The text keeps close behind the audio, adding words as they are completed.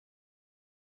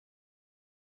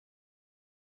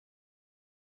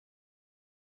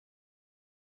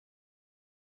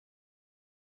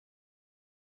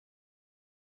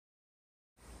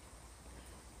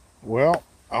Well,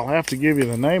 I'll have to give you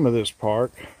the name of this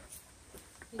park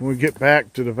when we get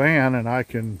back to the van and I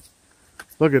can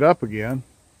look it up again.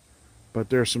 But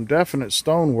there's some definite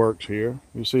stoneworks here.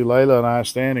 You see Layla and I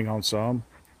standing on some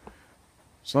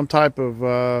type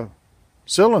of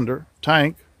cylinder,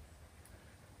 tank.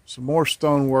 Some more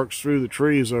stoneworks through the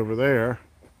trees over there.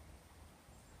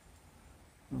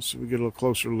 Let's see if we get a little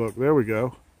closer look. There we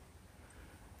go.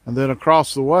 And then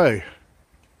across the way,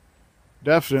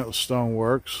 definite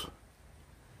stoneworks.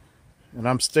 And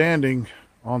I'm standing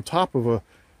on top of a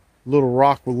little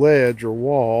rock ledge or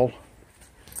wall.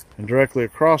 And directly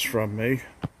across from me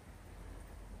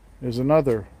is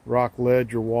another rock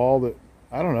ledge or wall that,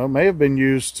 I don't know, may have been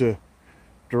used to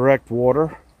direct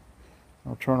water.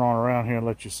 I'll turn on around here and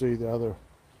let you see the other.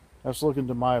 That's looking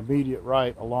to my immediate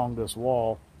right along this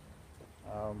wall.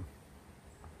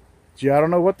 Gee, I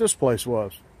don't know what this place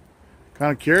was.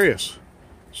 Kind of curious.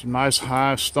 Some nice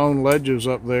high stone ledges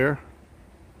up there.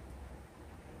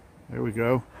 There we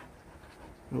go.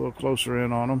 A little closer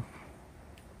in on them.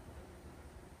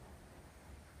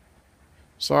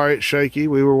 Sorry it's shaky.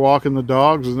 We were walking the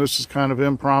dogs and this is kind of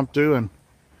impromptu and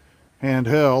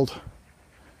handheld.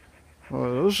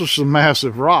 Well, those are some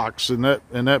massive rocks in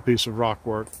that piece of rock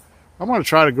work. I'm going to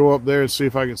try to go up there and see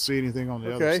if I can see anything on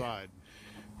the other side.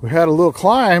 We had a little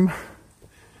climb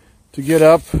to get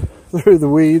up through the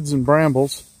weeds and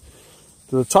brambles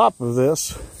to the top of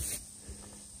this.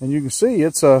 And you can see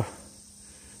it's a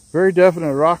very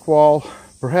definite rock wall,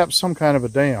 perhaps some kind of a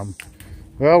dam.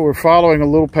 Well, we're following a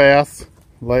little path.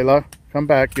 Layla, come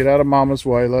back, get out of Mama's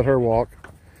way, let her walk.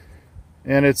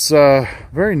 And it's a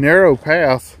very narrow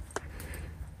path.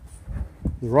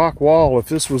 The rock wall, if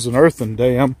this was an earthen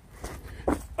dam,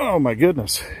 oh my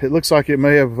goodness, it looks like it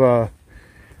may have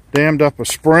dammed up a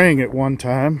spring at one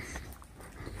time.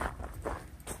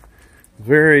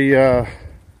 Very,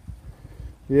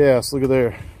 yes, look at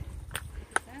there.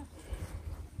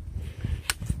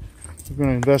 We're going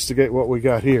to investigate what we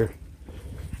got here.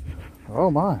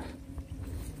 Oh my.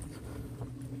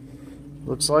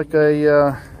 Looks like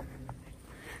a,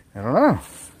 I don't know.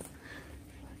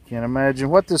 Can't imagine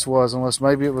what this was unless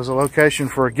maybe it was a location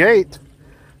for a gate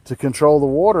to control the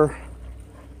water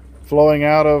flowing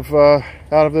out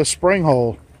of this spring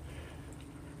hole.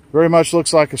 Very much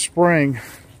looks like a spring.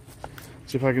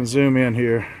 See if I can zoom in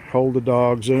here. Hold the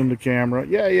dog, zoom the camera.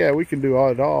 Yeah, we can do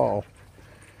it all.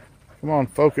 Come on,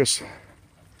 focus.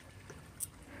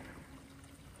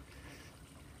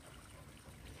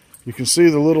 You can see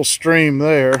the little stream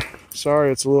there.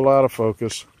 Sorry, it's a little out of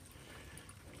focus.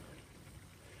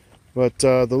 But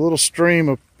the little stream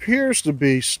appears to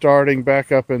be starting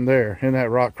back up in there, in that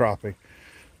rock cropping.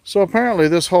 So apparently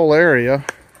this whole area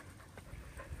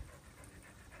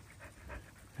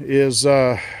is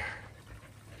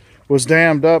was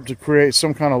dammed up to create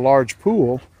some kind of large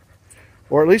pool,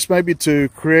 or at least maybe to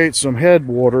create some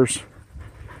headwaters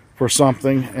for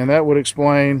something, and that would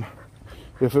explain,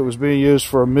 if it was being used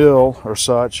for a mill or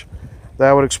such,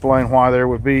 that would explain why there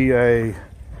would be a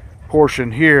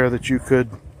portion here that you could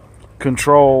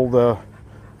control the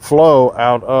flow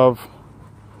out of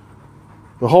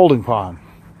the holding pond.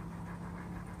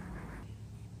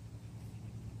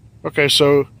 Okay,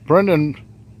 so Brendan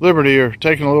Liberty are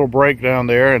taking a little break down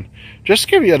there, and just to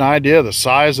give you an idea of the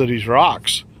size of these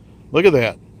rocks, look at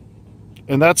that.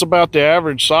 And that's about the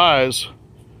average size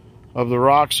of the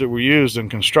rocks that were used in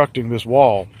constructing this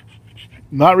wall.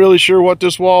 Not really sure what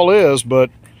this wall is,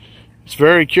 but it's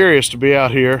very curious to be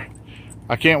out here.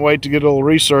 I can't wait to get a little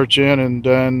research in and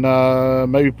then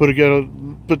maybe put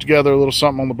together a little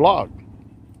something on the blog.